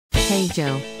Hey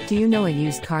Joe, do you know a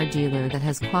used car dealer that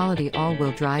has quality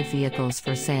all-wheel drive vehicles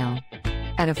for sale?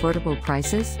 At affordable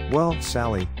prices? Well,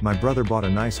 Sally, my brother bought a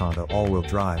nice Honda all-wheel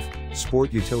drive,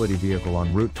 sport utility vehicle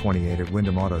on Route 28 at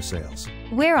Windham Auto Sales.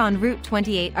 Where on Route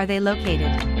 28 are they located?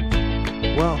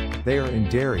 Well, they are in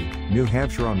Derry, New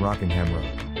Hampshire on Rockingham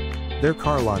Road. Their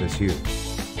car lot is huge,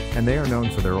 and they are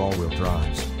known for their all-wheel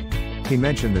drives. He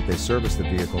mentioned that they service the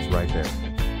vehicles right there.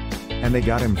 And they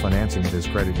got him financing at his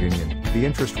credit union, the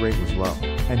interest rate was low,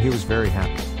 and he was very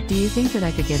happy. Do you think that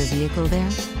I could get a vehicle there?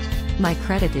 My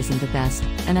credit isn't the best,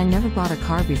 and I never bought a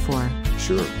car before.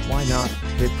 Sure, why not?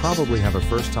 They probably have a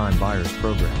first-time buyers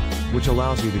program, which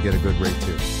allows you to get a good rate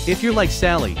too. If you're like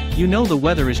Sally, you know the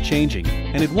weather is changing,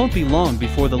 and it won't be long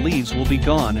before the leaves will be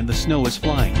gone and the snow is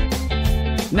flying.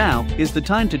 Now is the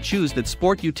time to choose that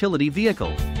sport utility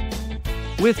vehicle.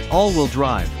 With all-wheel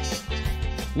drive,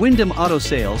 Windham Auto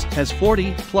Sales has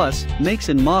 40-plus makes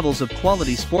and models of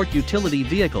quality sport utility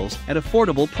vehicles at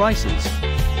affordable prices.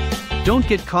 Don't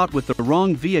get caught with the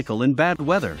wrong vehicle in bad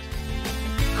weather.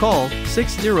 Call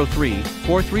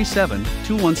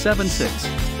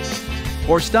 603-437-2176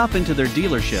 or stop into their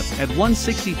dealership at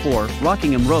 164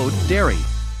 Rockingham Road, Derry.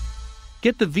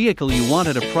 Get the vehicle you want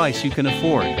at a price you can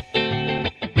afford.